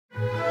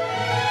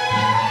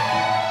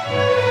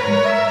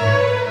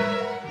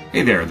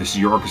Hey there, this is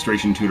your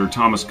orchestration tutor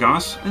Thomas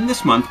Goss, and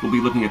this month we'll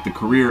be looking at the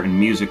career and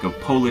music of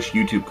Polish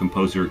YouTube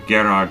composer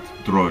Gerard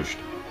Drozd.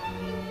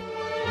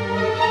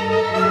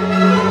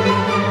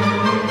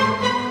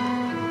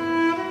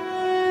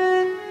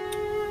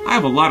 I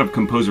have a lot of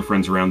composer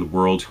friends around the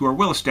world who are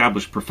well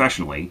established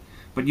professionally,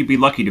 but you'd be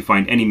lucky to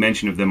find any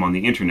mention of them on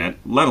the internet,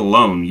 let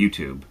alone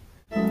YouTube.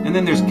 And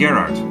then there's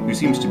Gerard, who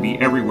seems to be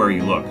everywhere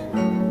you look.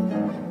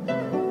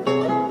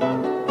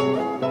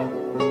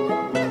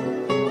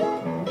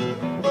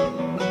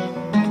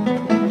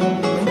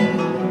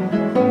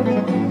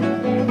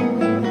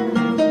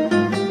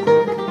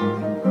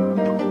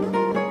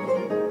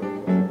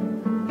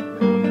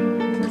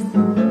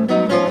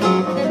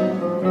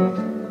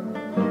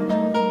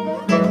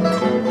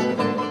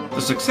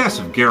 The success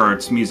of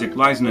Gerard's music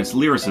lies in its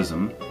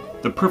lyricism,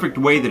 the perfect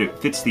way that it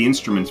fits the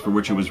instruments for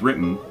which it was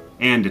written,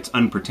 and its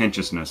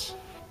unpretentiousness.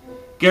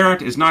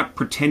 Gerard is not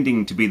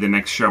pretending to be the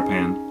next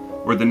Chopin,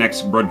 or the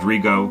next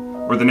Rodrigo,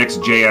 or the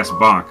next J.S.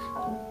 Bach.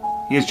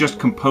 He is just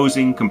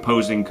composing,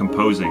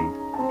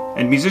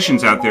 and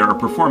musicians out there are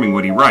performing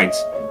what he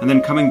writes, and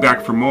then coming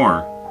back for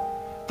more.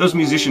 Those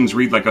musicians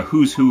read like a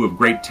who's who of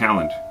great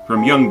talent,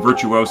 from young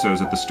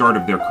virtuosos at the start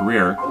of their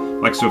career,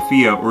 like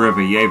Sofiya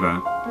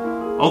Uryvayeva,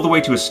 all the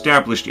way to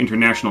established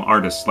international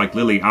artists like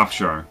Lily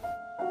Afshar.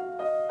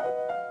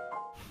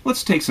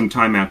 Let's take some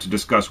time out to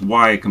discuss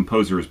why a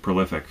composer is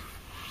prolific.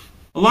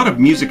 A lot of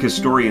music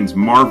historians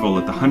marvel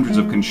at the hundreds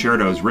of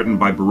concertos written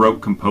by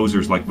Baroque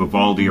composers like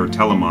Vivaldi or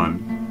Telemann.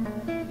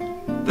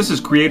 This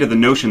has created the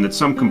notion that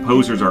some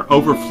composers are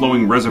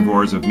overflowing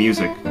reservoirs of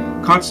music,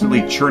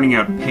 constantly churning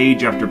out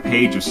page after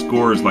page of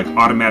scores like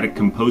automatic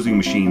composing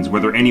machines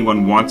whether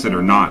anyone wants it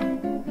or not.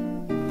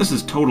 This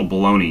is total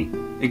baloney,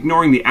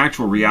 ignoring the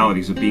actual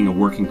realities of being a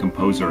working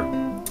composer.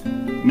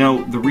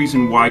 No, the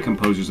reason why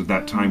composers of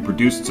that time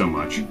produced so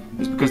much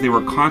is because they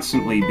were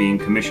constantly being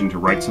commissioned to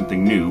write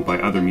something new by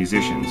other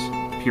musicians,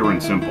 pure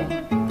and simple.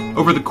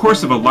 Over the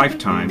course of a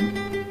lifetime,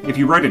 if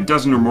you write a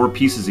dozen or more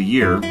pieces a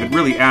year, it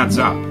really adds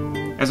up,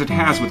 as it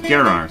has with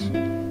Gerard,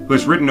 who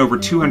has written over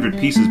 200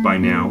 pieces by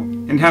now,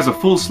 and has a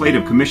full slate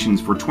of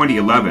commissions for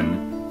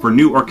 2011 for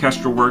new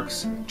orchestral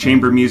works,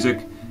 chamber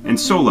music, and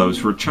solos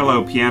for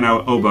cello,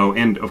 piano, oboe,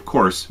 and, of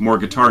course, more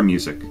guitar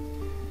music.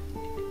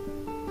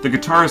 The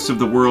guitarists of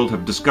the world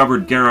have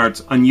discovered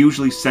Gerard's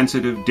unusually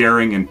sensitive,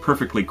 daring, and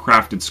perfectly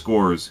crafted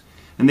scores,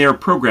 and they are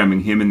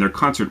programming him in their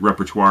concert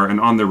repertoire and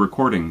on their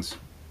recordings.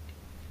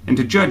 And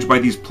to judge by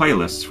these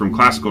playlists from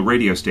classical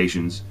radio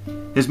stations,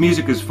 his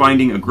music is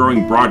finding a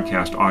growing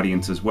broadcast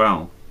audience as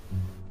well.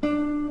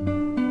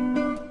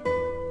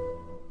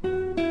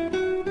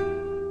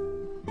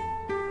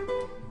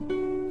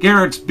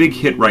 Gerard's big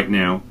hit right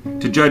now,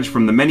 to judge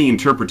from the many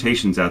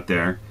interpretations out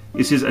there,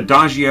 is his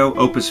Adagio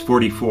Opus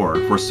 44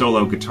 for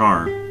solo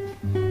guitar.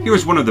 Here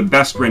is one of the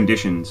best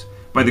renditions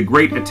by the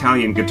great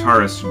Italian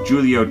guitarist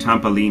Giulio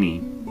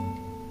Tampalini.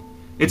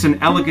 It's an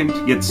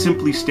elegant yet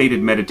simply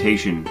stated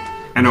meditation,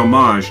 an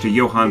homage to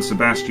Johann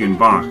Sebastian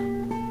Bach.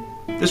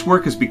 This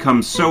work has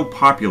become so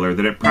popular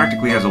that it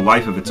practically has a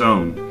life of its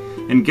own,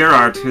 and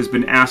Gerard has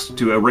been asked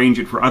to arrange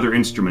it for other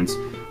instruments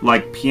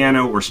like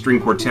piano or string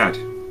quartet.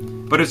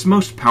 But it's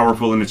most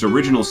powerful in its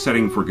original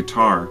setting for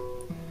guitar.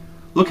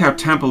 Look how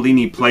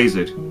Tampalini plays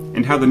it,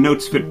 and how the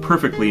notes fit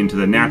perfectly into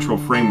the natural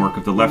framework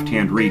of the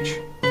left-hand reach.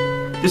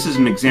 This is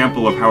an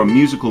example of how a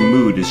musical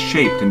mood is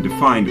shaped and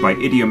defined by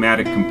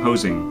idiomatic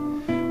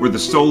composing, where the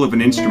soul of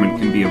an instrument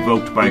can be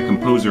evoked by a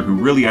composer who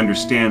really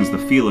understands the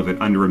feel of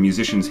it under a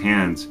musician's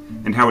hands,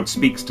 and how it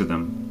speaks to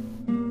them.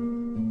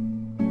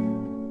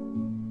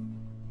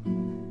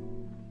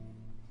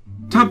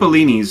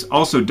 Tampalini's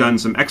also done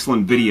some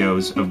excellent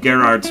videos of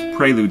Gerard's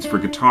preludes for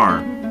guitar,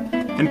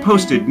 and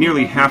posted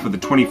nearly half of the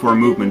 24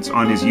 movements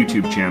on his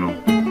YouTube channel.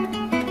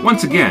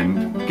 Once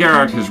again,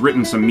 Gerard has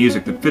written some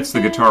music that fits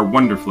the guitar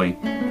wonderfully,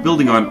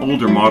 building on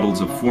older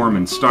models of form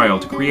and style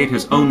to create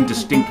his own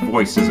distinct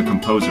voice as a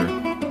composer.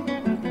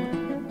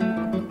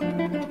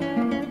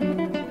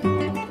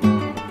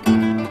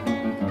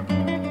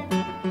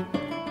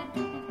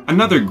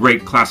 Another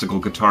great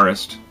classical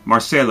guitarist,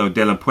 Marcelo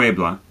de la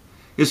Puebla,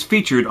 is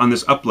featured on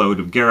this upload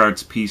of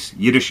Gerard's piece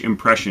Yiddish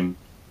Impression.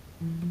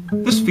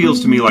 This feels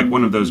to me like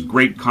one of those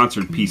great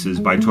concert pieces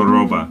by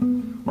Torroba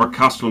or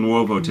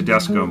Castelnuovo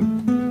Tedesco,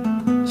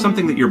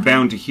 something that you're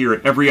bound to hear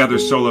at every other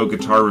solo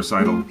guitar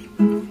recital.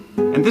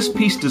 And this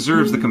piece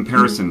deserves the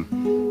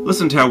comparison.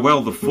 Listen to how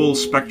well the full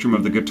spectrum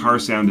of the guitar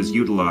sound is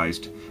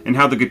utilized, and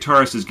how the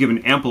guitarist is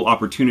given ample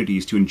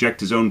opportunities to inject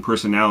his own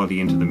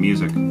personality into the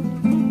music.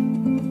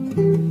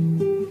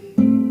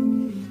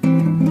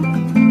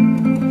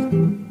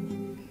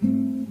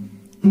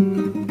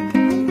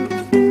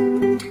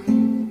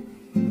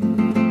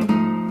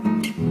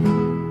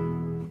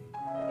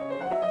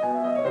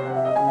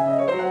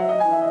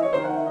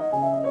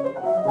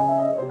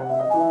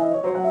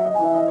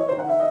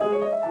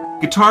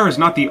 Guitar is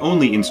not the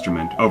only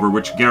instrument over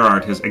which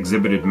Gerard has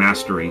exhibited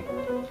mastery.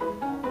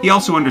 He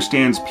also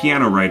understands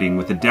piano writing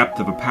with the depth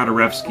of a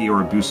Paderewski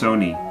or a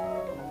Busoni.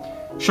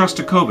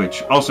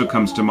 Shostakovich also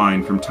comes to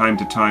mind from time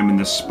to time in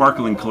this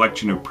sparkling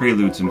collection of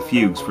preludes and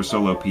fugues for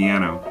solo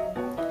piano.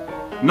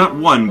 Not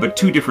one, but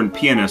two different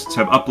pianists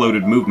have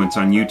uploaded movements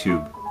on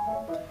YouTube.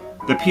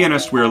 The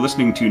pianist we are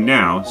listening to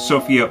now,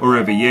 Sofiya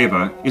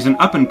Uryvayeva, is an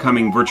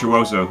up-and-coming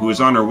virtuoso who is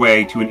on her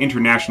way to an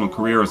international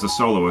career as a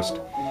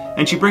soloist,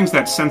 and she brings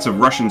that sense of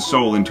Russian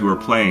soul into her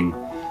playing,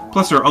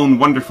 plus her own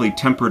wonderfully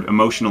tempered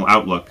emotional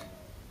outlook.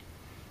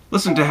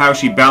 Listen to how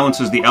she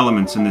balances the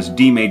elements in this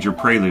D major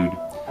prelude,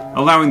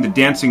 allowing the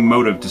dancing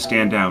motive to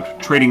stand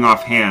out, trading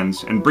off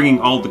hands, and bringing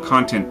all the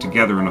content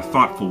together in a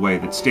thoughtful way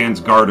that stands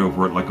guard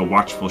over it like a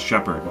watchful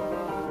shepherd.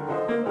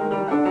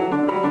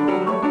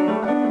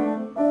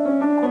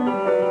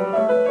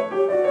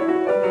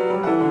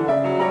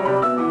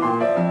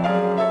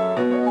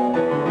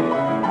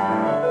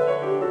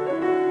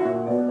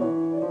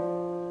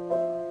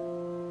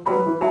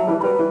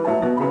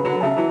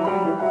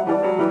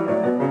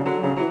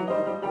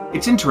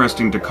 It's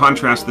interesting to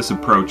contrast this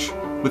approach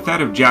with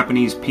that of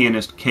Japanese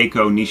pianist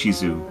Keiko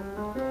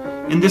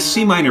Nishizu. In this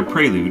C minor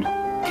prelude,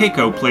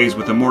 Keiko plays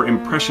with a more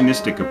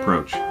impressionistic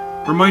approach,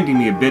 reminding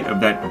me a bit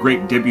of that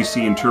great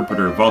Debussy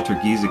interpreter Walter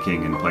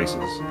Gieseking in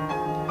places.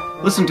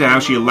 Listen to how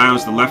she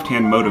allows the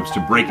left-hand motives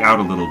to break out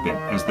a little bit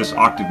as this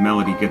octave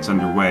melody gets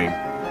underway,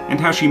 and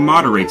how she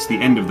moderates the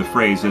end of the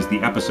phrase as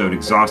the episode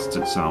exhausts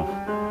itself.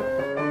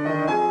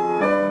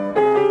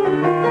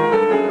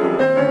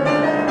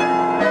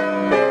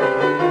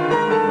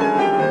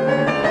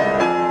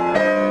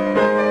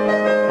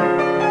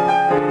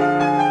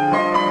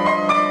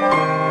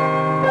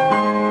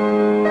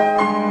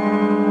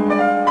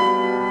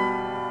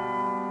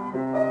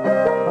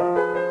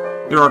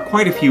 There are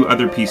quite a few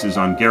other pieces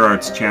on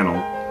Gerard's channel,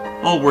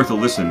 all worth a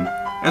listen,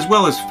 as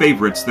well as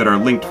favorites that are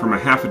linked from a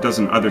half a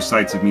dozen other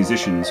sites of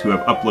musicians who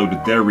have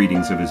uploaded their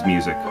readings of his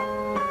music.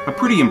 A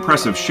pretty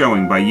impressive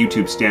showing by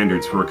YouTube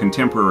standards for a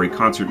contemporary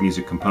concert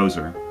music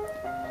composer.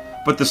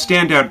 But the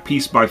standout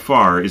piece by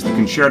far is the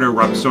Concerto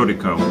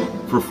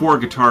Rhapsodico for 4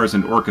 guitars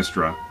and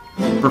orchestra,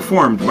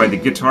 performed by the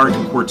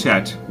GuitArt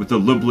Quartet with the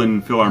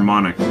Lublin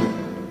Philharmonic.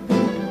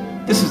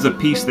 This is a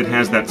piece that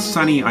has that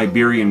sunny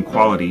Iberian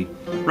quality,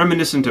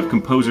 reminiscent of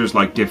composers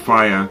like De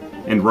Falla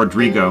and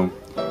Rodrigo,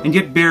 and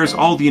yet bears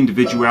all the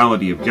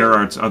individuality of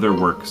Gerard's other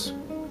works.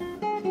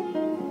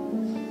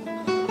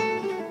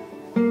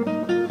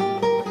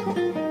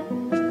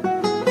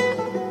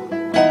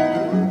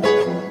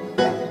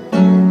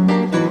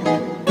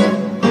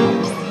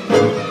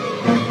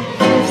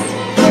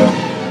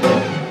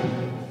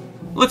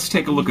 Let's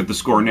take a look at the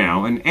score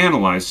now and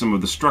analyze some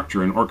of the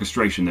structure and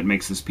orchestration that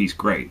makes this piece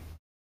great.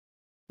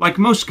 Like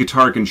most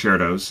guitar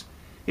concertos,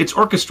 it's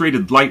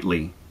orchestrated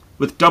lightly,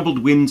 with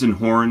doubled winds and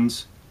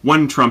horns,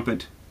 1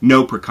 trumpet,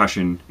 no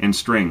percussion, and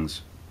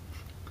strings.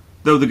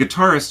 Though the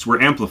guitarists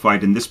were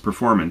amplified in this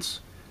performance,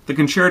 the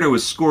concerto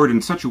is scored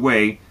in such a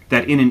way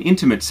that in an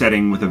intimate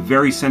setting with a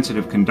very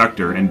sensitive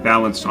conductor and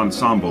balanced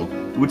ensemble,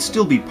 it would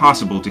still be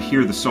possible to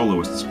hear the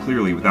soloists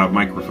clearly without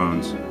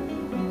microphones.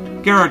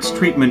 Gerard's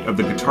treatment of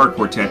the guitar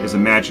quartet is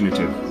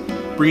imaginative,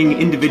 bringing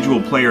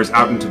individual players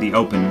out into the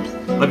open,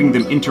 letting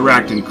them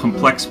interact in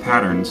complex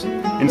patterns,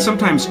 and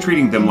sometimes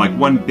treating them like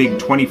one big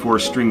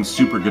 24-string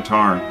super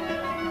guitar.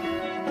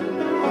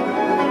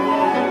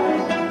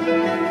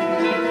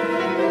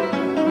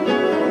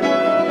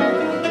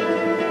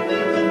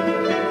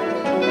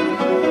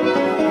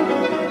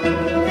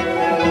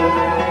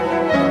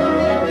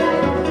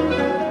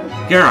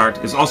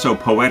 Gerard is also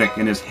poetic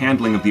in his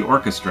handling of the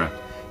orchestra,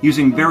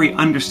 using very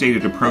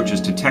understated approaches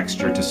to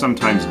texture to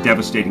sometimes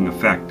devastating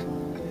effect.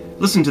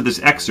 Listen to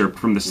this excerpt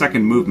from the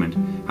second movement,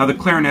 how the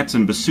clarinets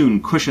and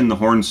bassoon cushion the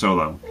horn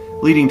solo,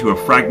 leading to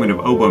a fragment of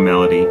oboe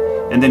melody,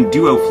 and then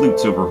duo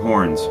flutes over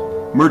horns,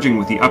 merging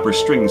with the upper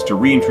strings to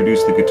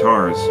reintroduce the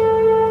guitars.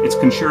 It's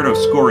concerto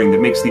scoring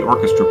that makes the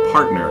orchestra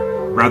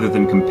partner rather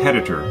than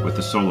competitor with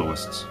the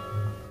soloists.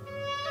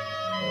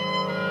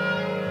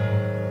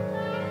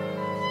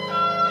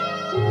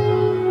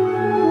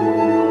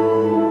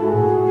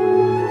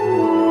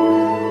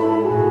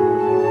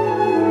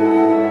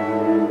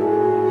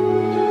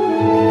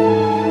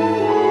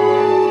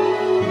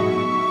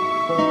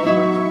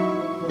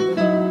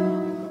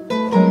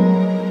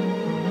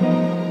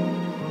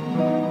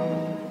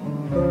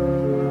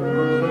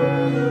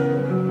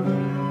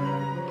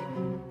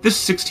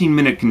 This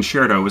 16-minute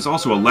concerto is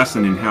also a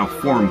lesson in how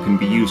form can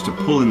be used to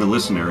pull in the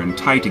listener and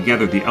tie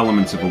together the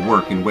elements of a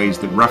work in ways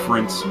that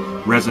reference,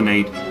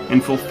 resonate,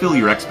 and fulfill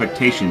your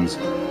expectations,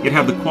 yet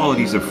have the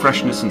qualities of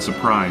freshness and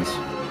surprise.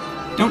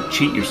 Don't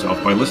cheat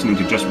yourself by listening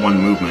to just one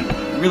movement.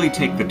 Really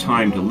take the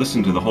time to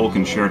listen to the whole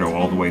concerto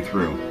all the way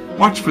through.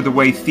 Watch for the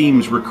way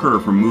themes recur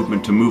from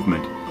movement to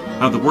movement,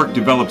 how the work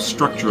develops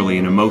structurally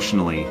and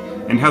emotionally,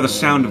 and how the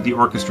sound of the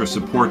orchestra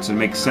supports and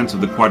makes sense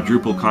of the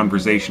quadruple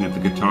conversation of the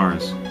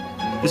guitars.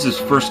 This is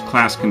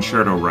first-class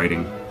concerto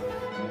writing.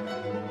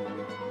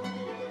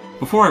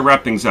 Before I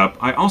wrap things up,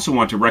 I also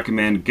want to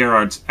recommend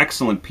Gerard's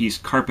excellent piece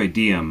Carpe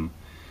Diem,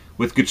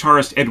 with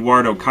guitarist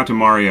Edoardo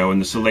Catemario and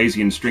the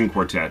Silesian String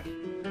Quartet.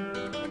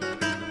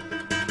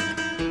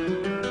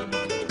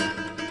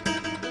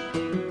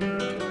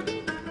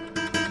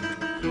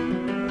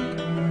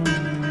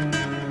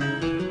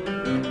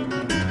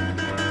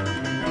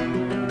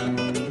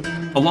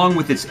 Along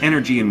with its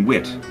energy and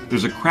wit,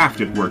 there's a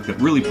craft at work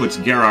that really puts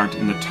Gerard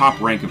in the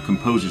top rank of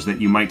composers that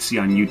you might see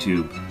on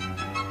YouTube.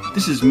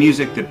 This is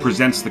music that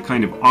presents the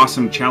kind of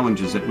awesome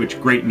challenges at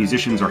which great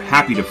musicians are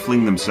happy to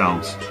fling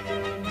themselves.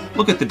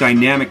 Look at the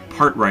dynamic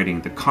part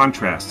writing, the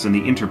contrasts, and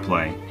the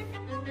interplay.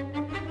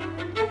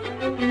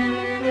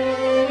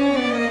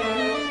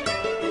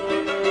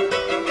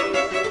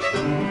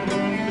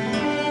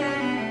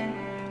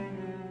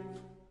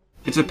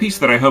 It's a piece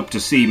that I hope to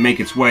see make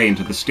its way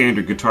into the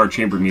standard guitar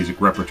chamber music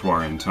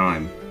repertoire in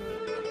time.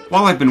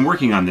 While I've been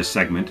working on this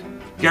segment,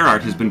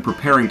 Gerard has been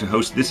preparing to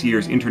host this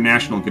year's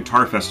International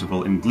Guitar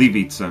Festival in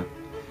Gliwice,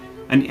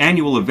 an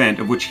annual event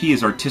of which he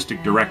is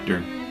artistic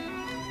director.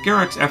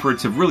 Gerard's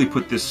efforts have really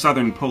put this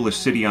southern Polish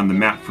city on the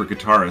map for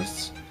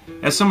guitarists,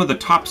 as some of the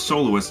top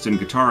soloists and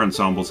guitar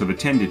ensembles have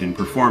attended and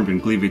performed in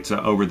Gliwice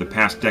over the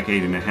past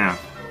decade and a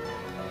half.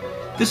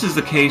 This is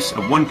the case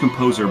of one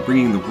composer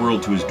bringing the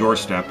world to his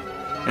doorstep,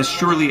 as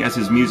surely as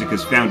his music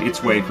has found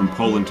its way from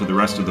Poland to the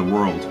rest of the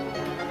world.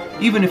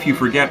 Even if you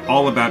forget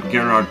all about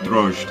Gerard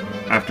Drozd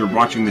after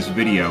watching this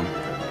video,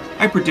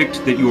 I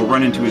predict that you will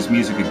run into his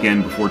music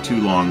again before too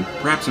long,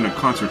 perhaps in a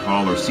concert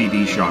hall or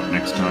CD shop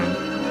next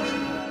time.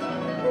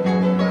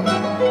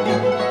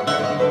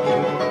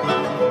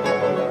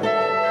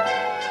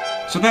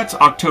 So that's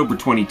October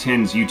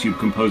 2010's YouTube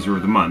Composer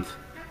of the Month.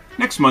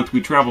 Next month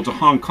we travel to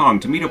Hong Kong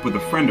to meet up with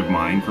a friend of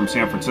mine from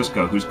San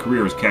Francisco whose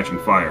career is catching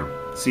fire.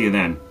 See you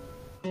then.